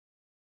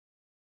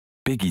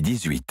Peggy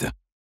 18.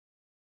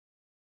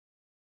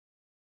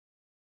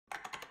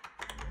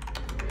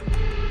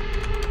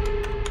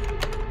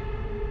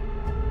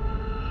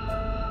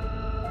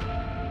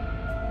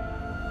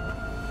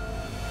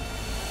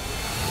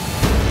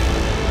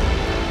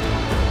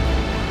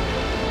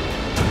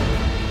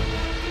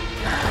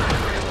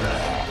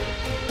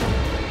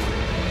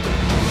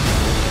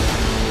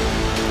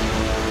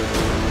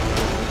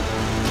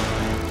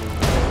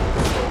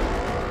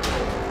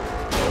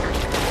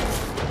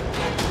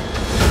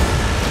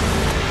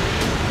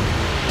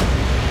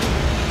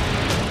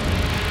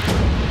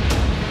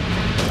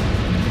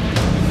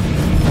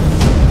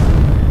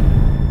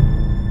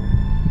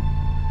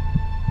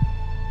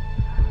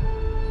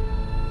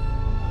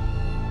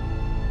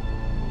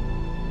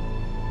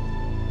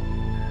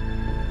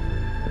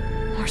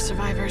 More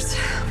survivors.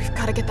 We've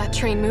got to get that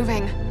train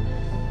moving.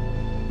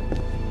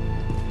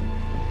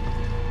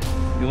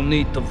 You'll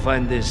need to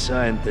find this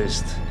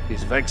scientist.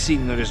 His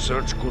vaccine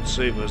research could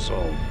save us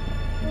all.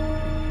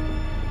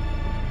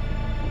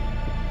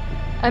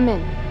 I'm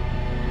in.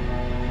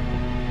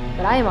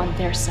 But I am on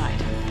their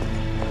side,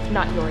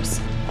 not yours.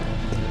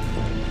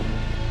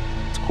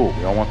 It's cool.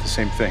 We all want the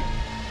same thing.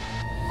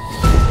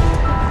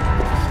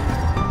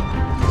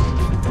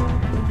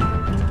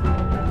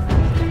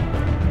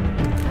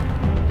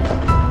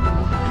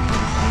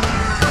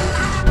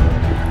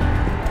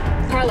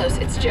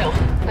 It's Jill.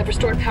 I've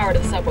restored power to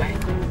the subway.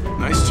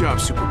 Nice job,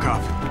 Super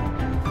Cop.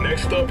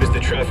 Next up is the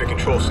traffic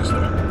control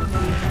system.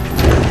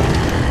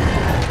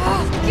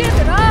 Oh, give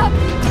it up!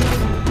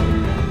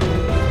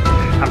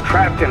 I'm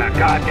trapped in a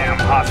goddamn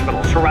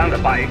hospital,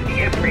 surrounded by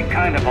every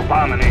kind of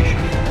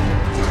abomination.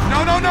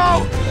 No, no,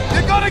 no!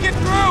 You're gonna get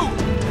through!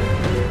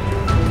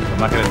 I'm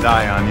not gonna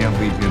die on you,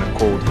 leave you in a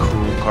cold,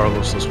 cruel,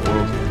 Carlos-less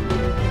world.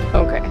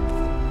 Okay.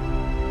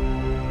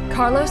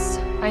 Carlos,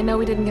 I know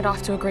we didn't get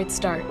off to a great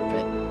start,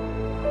 but...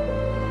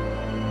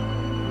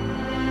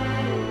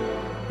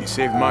 You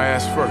saved my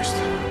ass first.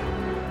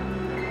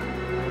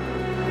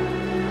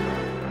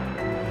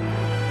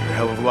 You're a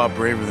hell of a lot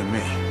braver than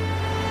me.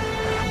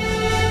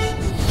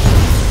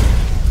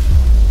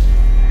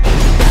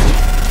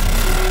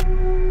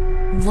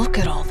 Look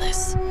at all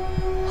this.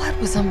 What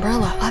was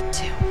Umbrella up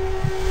to?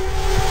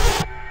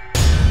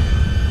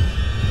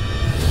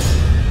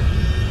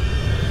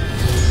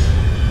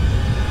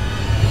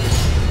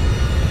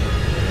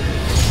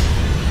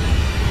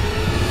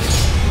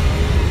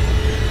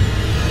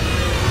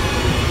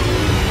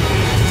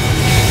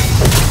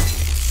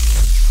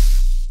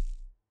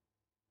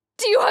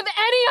 Do you have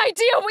any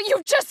idea what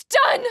you've just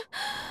done?